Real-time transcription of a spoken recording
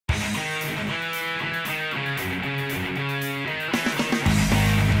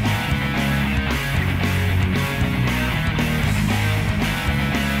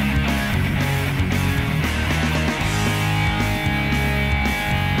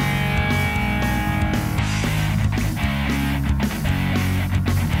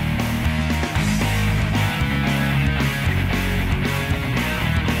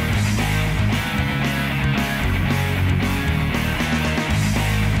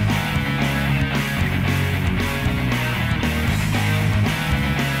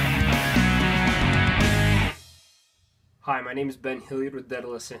my name is Ben Hilliard with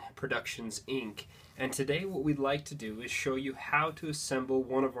Daedalus Productions Inc. And today what we'd like to do is show you how to assemble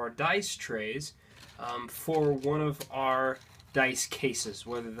one of our dice trays for one of our dice cases,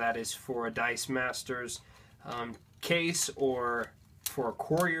 whether that is for a Dice Masters case or for a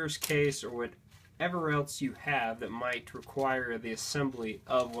Courier's case or whatever else you have that might require the assembly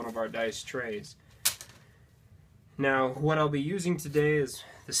of one of our dice trays. Now, what I'll be using today is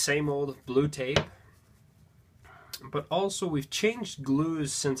the same old blue tape, but also we've changed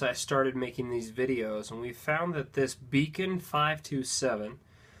glues since I started making these videos, and we found that this Beacon 527,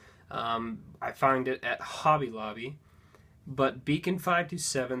 I found it at Hobby Lobby, but Beacon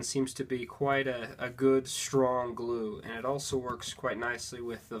 527 seems to be quite a good strong glue, and it also works quite nicely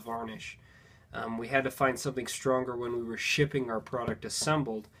with the varnish. We had to find something stronger when we were shipping our product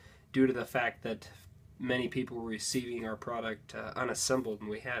assembled due to the fact that many people were receiving our product unassembled, and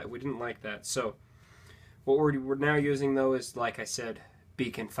we didn't like that. So what we're now using, though, is, like I said,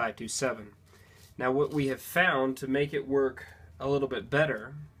 Beacon 527. Now what we have found to make it work a little bit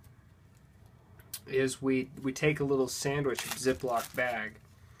better is we take a little sandwich Ziploc bag,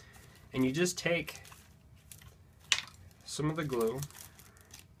 and you just take some of the glue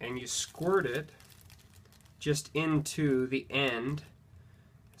and you squirt it just into the end,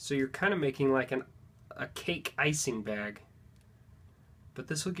 so you're kind of making like a cake icing bag, but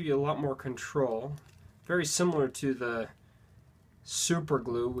this will give you a lot more control, very similar to the super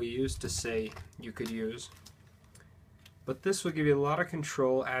glue we used to say you could use, but this will give you a lot of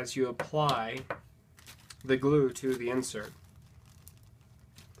control as you apply the glue to the insert.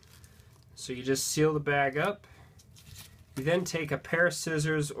 So you just seal the bag up. You then take a pair of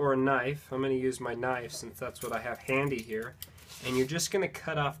scissors or a knife. I'm going to use my knife since that's what I have handy here, and you're just going to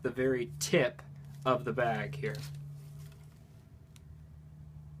cut off the very tip of the bag here.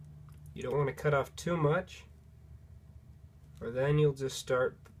 You don't want to cut off too much, or then you'll just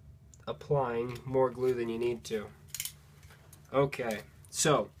start applying more glue than you need to. Okay,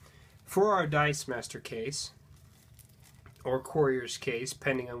 so for our Dice Master case, or Courier's case,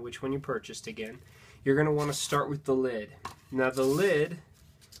 depending on which one you purchased again, you're going to want to start with the lid. Now the lid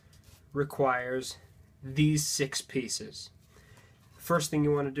requires these 6 pieces. First thing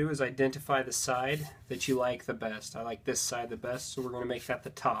you want to do is identify the side that you like the best. I like this side the best, so we're going to make that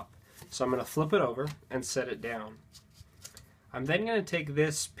the top. So I'm going to flip it over and set it down. I'm then going to take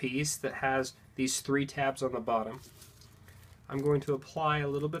this piece that has these 3 tabs on the bottom. I'm going to apply a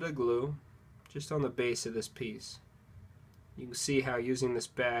little bit of glue just on the base of this piece. You can see how using this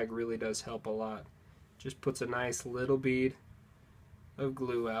bag really does help a lot. Just puts a nice little bead of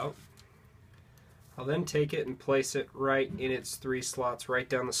glue out. I'll then take it and place it right in its 3 slots right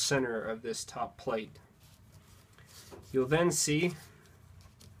down the center of this top plate. You'll then see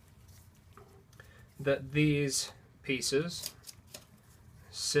that these pieces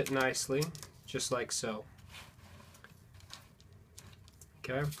sit nicely just like so.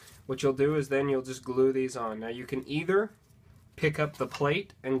 Okay, what you'll do is then you'll just glue these on. Now you can either pick up the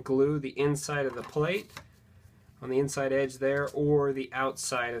plate and glue the inside of the plate on the inside edge there, or the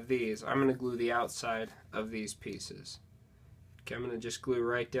outside of these. I'm going to glue the outside of these pieces. Okay, I'm going to just glue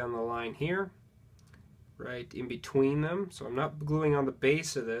right down the line here, right in between them. So I'm not gluing on the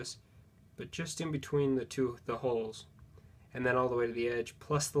base of this, but just in between the holes, and then all the way to the edge,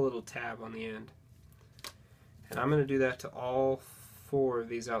 plus the little tab on the end. And I'm going to do that to all 4 of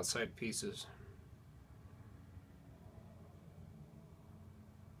these outside pieces.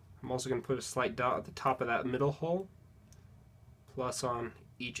 I'm also going to put a slight dot at the top of that middle hole, plus on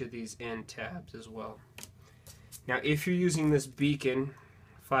each of these end tabs as well. Now if you're using this Beacon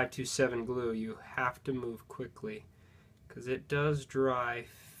 527 glue, you have to move quickly because it does dry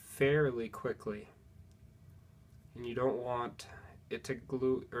fairly quickly, and you don't want it to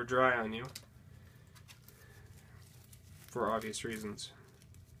glue or dry on you for obvious reasons.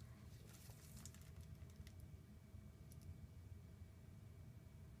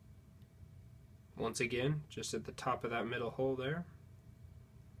 Once again, just at the top of that middle hole there.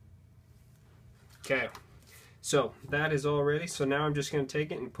 Okay, so that is all ready. So now I'm just going to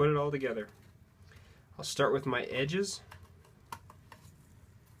take it and put it all together. I'll start with my edges,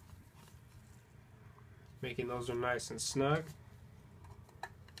 making those are nice and snug.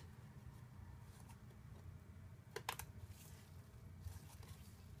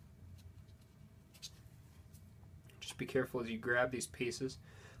 Just be careful as you grab these pieces.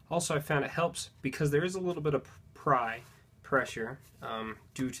 Also, I found it helps because there is a little bit of pressure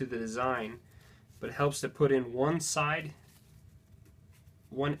due to the design, but it helps to put in one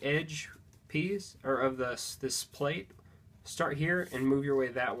edge piece or of this plate. Start here and move your way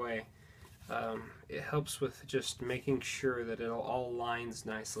that way. it helps with just making sure that it all lines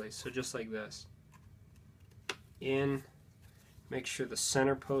nicely. So just like this. In, make sure the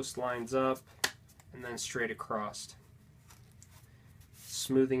center post lines up, and then straight across.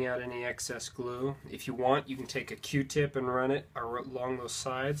 Smoothing out any excess glue. If you want, you can take a Q-tip and run it along those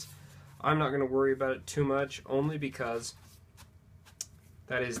sides. I'm not going to worry about it too much, only because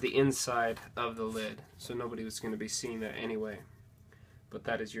that is the inside of the lid, so nobody was going to be seeing that anyway. But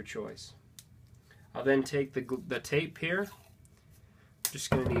that is your choice. I'll then take the tape here. Just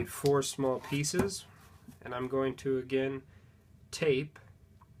going to need 4 small pieces, and I'm going to again tape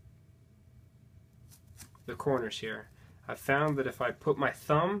the corners here. I found that if I put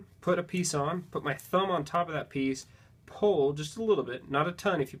a piece on, put my thumb on top of that piece, pull just a little bit, not a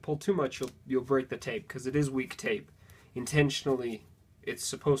ton. If you pull too much, you'll break the tape, because it is weak tape. Intentionally, it's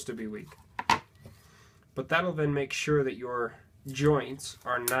supposed to be weak. But that'll then make sure that your joints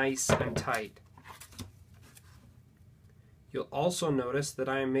are nice and tight. You'll also notice that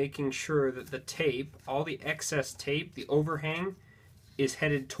I am making sure that the tape, all the excess tape, the overhang, is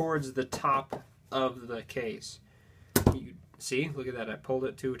headed towards the top of the case. You see, look at that, I pulled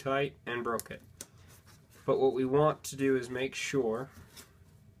it too tight and broke it. But what we want to do is make sure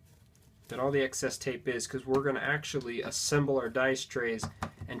that all the excess tape is, because we're going to actually assemble our dice trays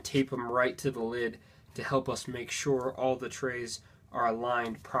and tape them right to the lid to help us make sure all the trays are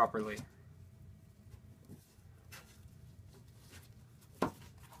aligned properly.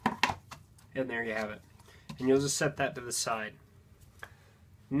 And there you have it. And you'll just set that to the side.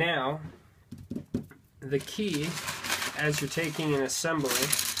 Now, the key, as you're taking an assembly,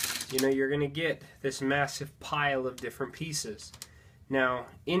 you're going to get this massive pile of different pieces. Now,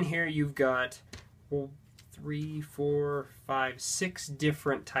 in here you've got 3, 4, 5, 6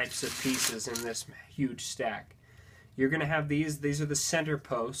 different types of pieces in this huge stack. You're going to have these are the center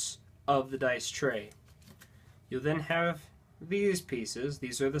posts of the dice tray. You'll then have these pieces,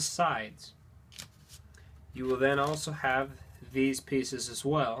 these are the sides. You will then also have these pieces as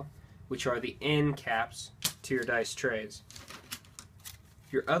well, which are the end caps to your dice trays.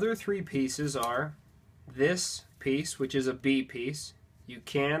 Your other 3 pieces are this piece, which is a B piece. You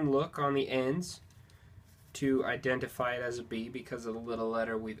can look on the ends to identify it as a B because of the little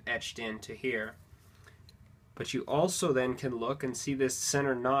letter we've etched into here. But you also then can look and see this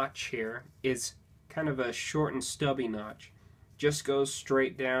center notch here is kind of a short and stubby notch. Just goes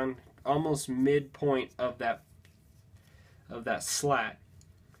straight down, almost midpoint of that slat.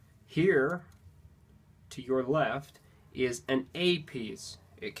 Here, to your left, is an A piece.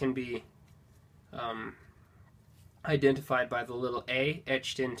 It can be identified by the little A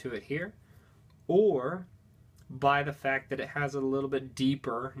etched into it here, or by the fact that it has a little bit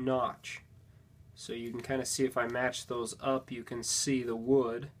deeper notch. So you can kind of see, if I match those up, you can see the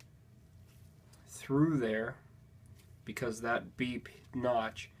wood through there, because that B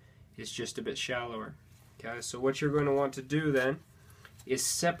notch is just a bit shallower. Okay, so what you're going to want to do then is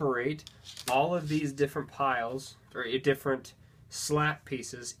separate all of these different piles, or different slat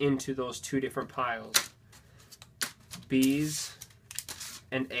pieces, into those 2 different piles, B's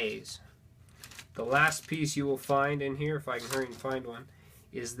and A's. The last piece you will find in here, if I can hurry and find one,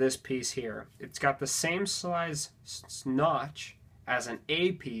 is this piece here. It's got the same size notch as an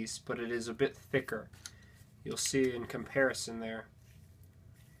A piece, but it is a bit thicker. You'll see in comparison there.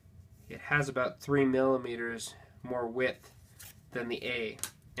 It has about 3 millimeters more width than the A,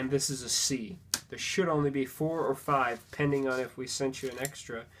 and this is a C. There should only be 4 or 5, depending on if we sent you an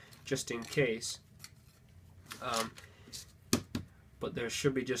extra, just in case. But there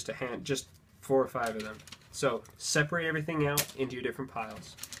should be just 4 or 5 of them. So separate everything out into your different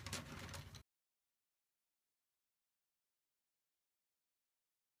piles.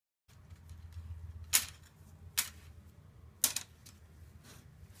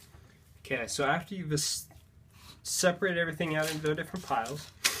 Okay, so after you've separated everything out into the different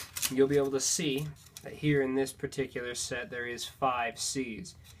piles, you'll be able to see that here in this particular set there is 5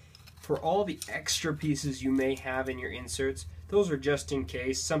 C's. For all the extra pieces you may have in your inserts, those are just in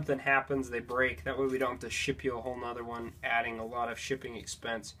case something happens, they break. That way we don't have to ship you a whole nother one, adding a lot of shipping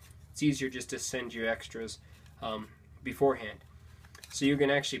expense. It's easier just to send you extras beforehand. So you can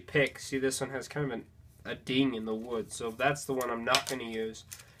actually pick. See, this one has kind of a ding in the wood, so that's the one I'm not going to use,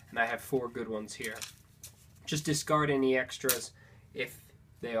 and I have 4 good ones here. Just discard any extras if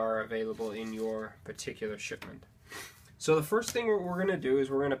they are available in your particular shipment. So the first thing we're going to do is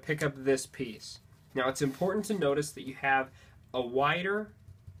we're going to pick up this piece. Now it's important to notice that you have a wider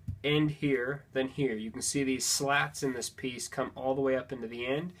end here than here. You can see these slats in this piece come all the way up into the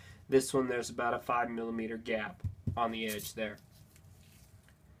end. This one, there's about a 5 millimeter gap on the edge there.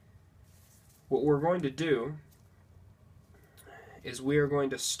 what we're going to do is we are going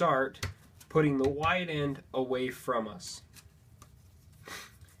to start putting the wide end away from us.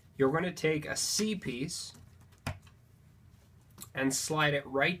 You're going to take a C piece and slide it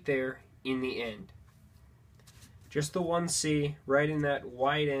right there in the end. Just the one C right in that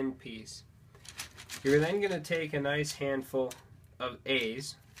wide end piece. You're then going to take a nice handful of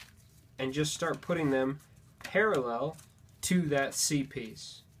A's and just start putting them parallel to that C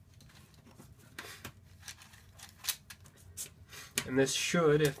piece. And this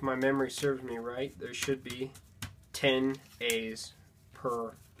should, if my memory serves me right, there should be 10 A's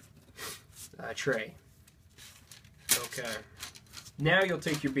per tray. Okay. Now you'll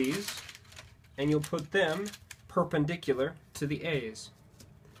take your B's and you'll put them perpendicular to the A's.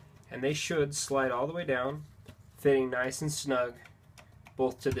 And they should slide all the way down, fitting nice and snug,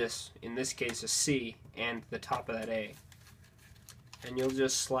 both to this, in this case, a C and the top of that A. And you'll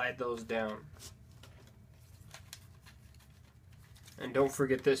just slide those down. And don't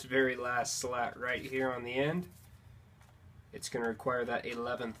forget this very last slat right here on the end. It's going to require that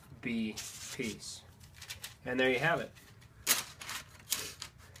 11th B piece. And there you have it.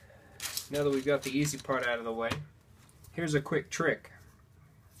 Now that we've got the easy part out of the way, here's a quick trick.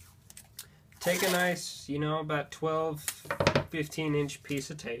 Take a nice, about 12, 15-inch piece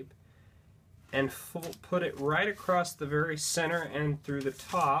of tape and put it right across the very center and through the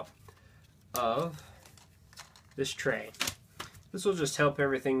top of this tray. This will just help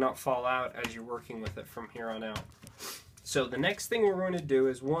everything not fall out as you're working with it from here on out. So the next thing we're going to do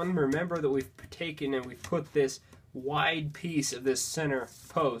is, one, remember that we've taken and we've put this wide piece of this center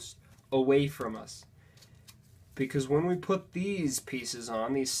post away from us. Because when we put these pieces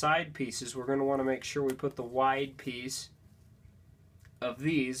on, these side pieces, we're going to want to make sure we put the wide piece of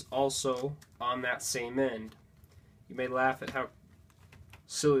these also on that same end. You may laugh at how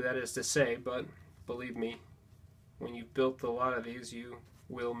silly that is to say, but believe me, when you've built a lot of these, you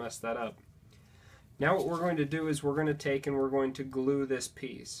will mess that up. Now what we're going to do is we're going to take and we're going to glue this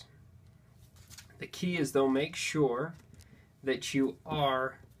piece. The key is, though, make sure that you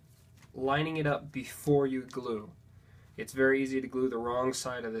are lining it up before you glue. It's very easy to glue the wrong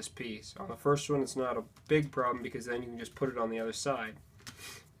side of this piece. On the first one it's not a big problem because then you can just put it on the other side.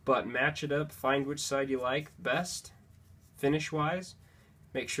 But match it up, find which side you like best, finish wise.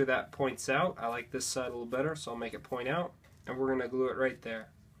 Make sure that points out. I like this side a little better, so I'll make it point out. And we're going to glue it right there.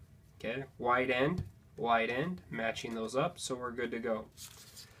 Okay, wide end, matching those up, so we're good to go.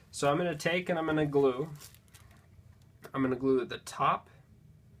 So I'm going to take and I'm going to glue at the top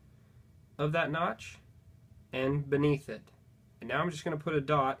of that notch and beneath it. And now I'm just going to put a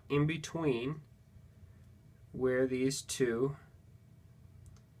dot in between where these two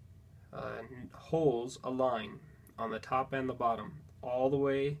holes align on the top and the bottom, all the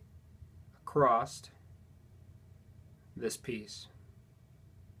way across this piece.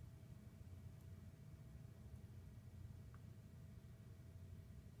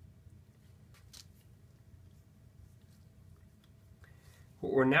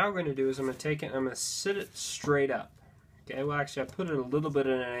 What we're now going to do is I'm going to take it and I'm going to sit it straight up. Okay, well actually I put it a little bit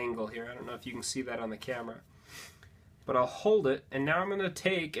at an angle here. I don't know if you can see that on the camera. But I'll hold it, and now I'm going to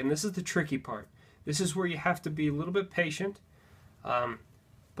take, and this is the tricky part. This is where you have to be a little bit patient,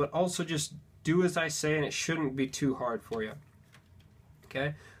 but also just do as I say, and it shouldn't be too hard for you.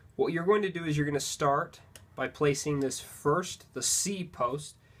 Okay, what you're going to do is you're going to start by placing this first, the C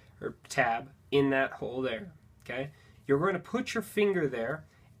post, or tab, in that hole there. Okay. You're going to put your finger there,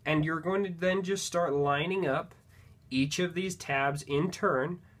 and you're going to then just start lining up each of these tabs in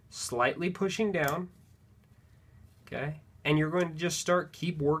turn, slightly pushing down, okay? And you're going to just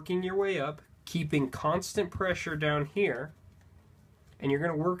keep working your way up, keeping constant pressure down here, and you're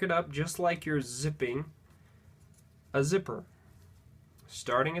going to work it up just like you're zipping a zipper.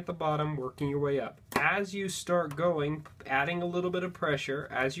 Starting at the bottom, working your way up. As you start going, adding a little bit of pressure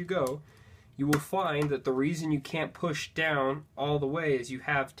as you go, you will find that the reason you can't push down all the way is you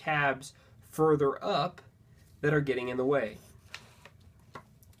have tabs further up that are getting in the way.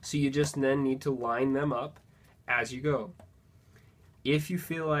 So you just then need to line them up as you go. If you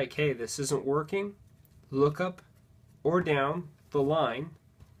feel like, hey, this isn't working, look up or down the line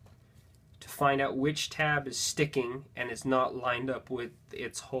to find out which tab is sticking and is not lined up with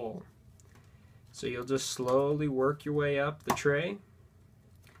its hole. So you'll just slowly work your way up the tray,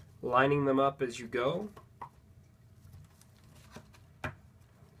 lining them up as you go. I'll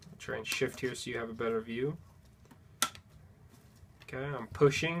try and shift here so you have a better view. Okay, I'm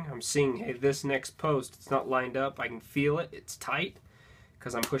pushing, I'm seeing, hey, this next post, it's not lined up, I can feel it, it's tight,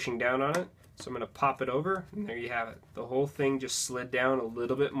 because I'm pushing down on it. So I'm going to pop it over, and there you have it. The whole thing just slid down a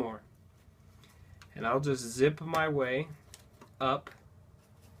little bit more. and I'll just zip my way up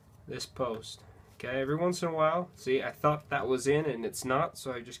this post. Okay, every once in a while, see, I thought that was in and it's not,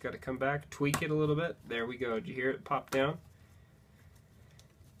 so I just got to come back, tweak it a little bit. There we go. Did you hear it pop down?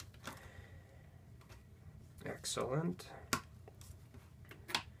 Excellent.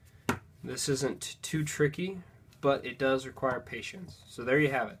 This isn't too tricky, but it does require patience. So there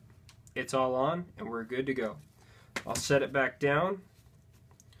you have it. It's all on and we're good to go. I'll set it back down,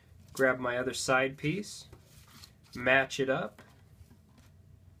 grab my other side piece, match it up.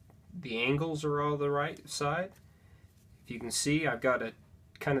 The angles are all the right side. If you can see, I've got a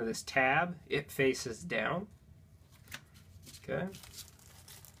kind of this tab. It faces down. Okay.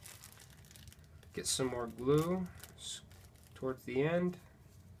 Get some more glue towards the end.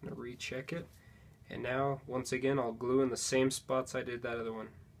 I'm going to recheck it. And now, once again, I'll glue in the same spots I did that other one.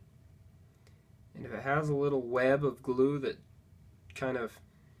 And if it has a little web of glue that kind of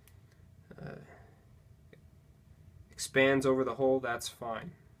expands over the hole, that's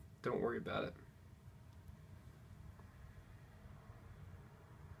fine. Don't worry about it.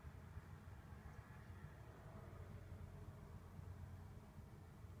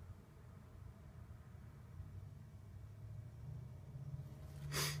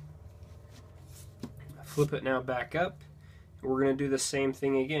 Flip it now back up. We're going to do the same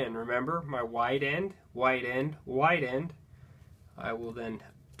thing again. Remember, my wide end, wide end, wide end. I will then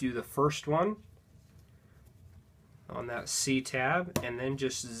do the first one on that C tab and then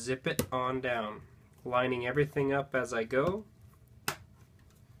just zip it on down, lining everything up as I go,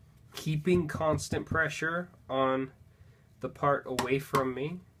 keeping constant pressure on the part away from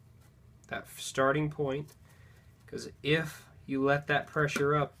me, that starting point, because if you let that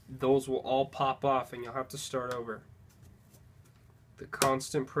pressure up, those will all pop off and you'll have to start over. The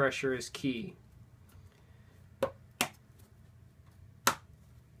constant pressure is key.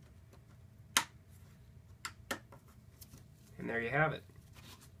 And there you have it.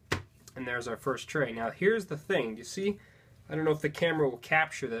 And there's our first tray. Now here's the thing. You see, I don't know if the camera will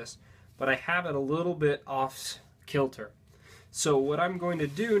capture this, but I have it a little bit off kilter. So what I'm going to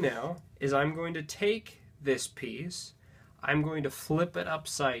do now is I'm going to take this piece, I'm going to flip it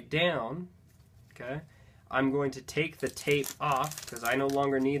upside down, okay? I'm going to take the tape off because I no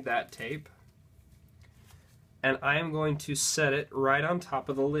longer need that tape, and I am going to set it right on top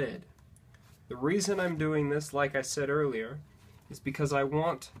of the lid. The reason I'm doing this, like I said earlier, is because I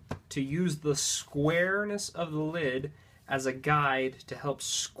want to use the squareness of the lid as a guide to help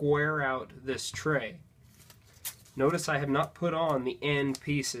square out this tray. Notice I have not put on the end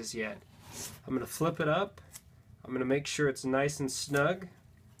pieces yet. I'm going to flip it up. I'm going to make sure it's nice and snug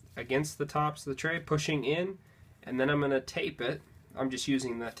against the tops of the tray, pushing in, and then I'm going to tape it. I'm just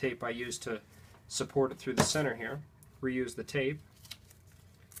using the tape I used to support it through the center here. Reuse the tape.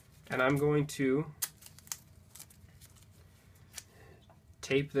 And I'm going to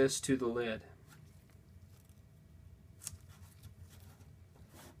tape this to the lid.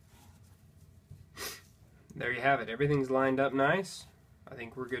 There you have it. Everything's lined up nice. I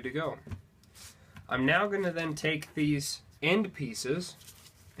think we're good to go. I'm now going to then take these end pieces,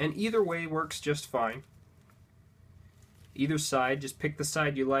 and either way works just fine. Either side, just pick the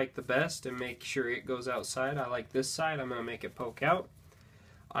side you like the best and make sure it goes outside. I like this side. I'm going to make it poke out.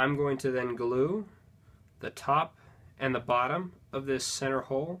 I'm going to then glue the top and the bottom of this center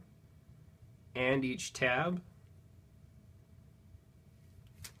hole and each tab.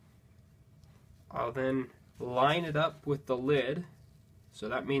 I'll then line it up with the lid, so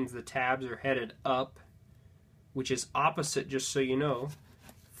that means the tabs are headed up, which is opposite, just so you know,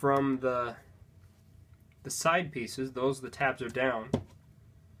 from the side pieces. The tabs are down.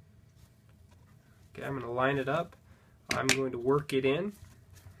 Okay, I'm going to line it up. I'm going to work it in.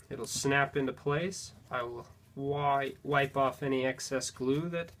 It'll snap into place. I will wipe off any excess glue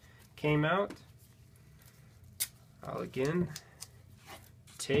that came out. I'll again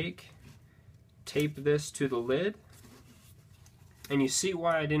tape this to the lid. And you see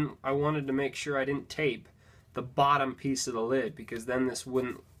why I wanted to make sure I didn't tape the bottom piece of the lid, because then this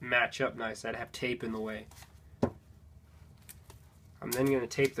wouldn't match up nice. I'd have tape in the way. I'm then going to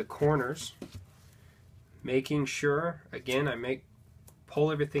tape the corners, making sure, again,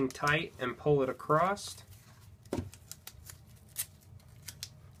 pull everything tight and pull it across.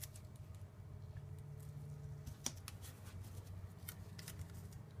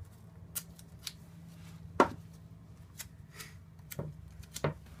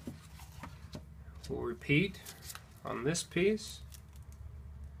 We'll repeat on this piece.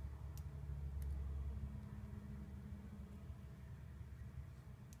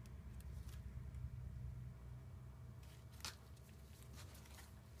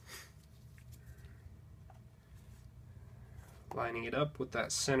 lining it up with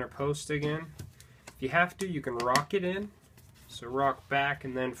that center post again. If you have to, you can rock it in. So rock back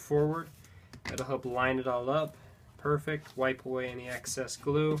and then forward. That'll help line it all up. Perfect. Wipe away any excess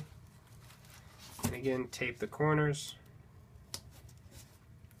glue. And again, tape the corners.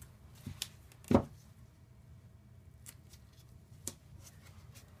 You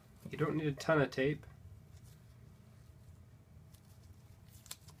don't need a ton of tape.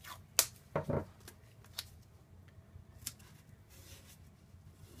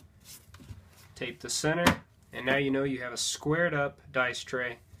 Tape the center, and now you know you have a squared up dice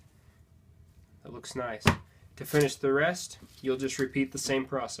tray that looks nice. To finish the rest, you'll just repeat the same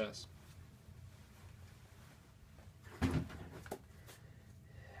process.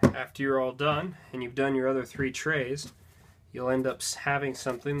 After you're all done, and you've done your other 3 trays, you'll end up having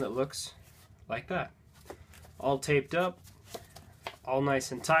something that looks like that. All taped up, all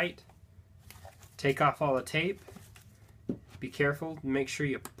nice and tight. Take off all the tape. Be careful, make sure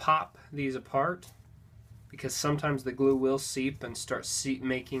you pop these apart, because sometimes the glue will seep and start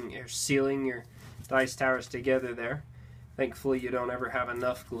making or sealing your dice towers together there. Thankfully you don't ever have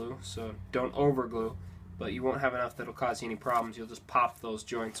enough glue, so don't over glue, but you won't have enough that'll cause you any problems. You'll just pop those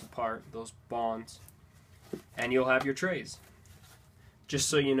joints apart, those bonds, and you'll have your trays. Just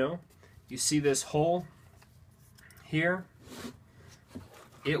so you know, you see this hole here,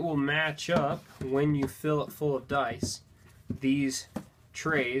 it will match up when you fill it full of dice. These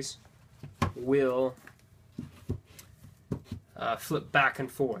trays will flip back and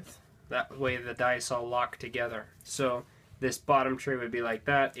forth. That way the dice all lock together. So this bottom tray would be like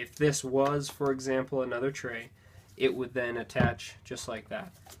that. If this was, for example, another tray, it would then attach just like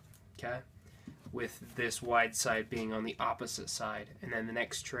that. Okay? With this wide side being on the opposite side, and then the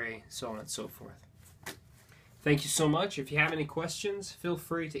next tray, so on and so forth. Thank you so much. If you have any questions, feel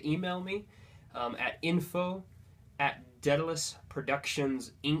free to email me at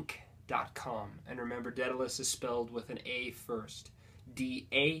info@daedalusproductionsinc.com. And remember, Daedalus is spelled with an A first.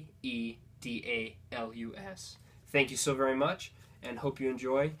 D-A-E-D-A-L-U-S. Thank you so very much, and hope you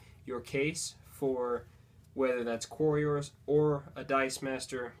enjoy your case for whether that's Quarriors or a Dice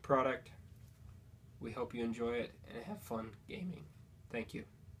Master product. We hope you enjoy it and have fun gaming. Thank you.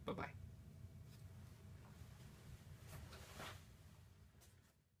 Bye-bye.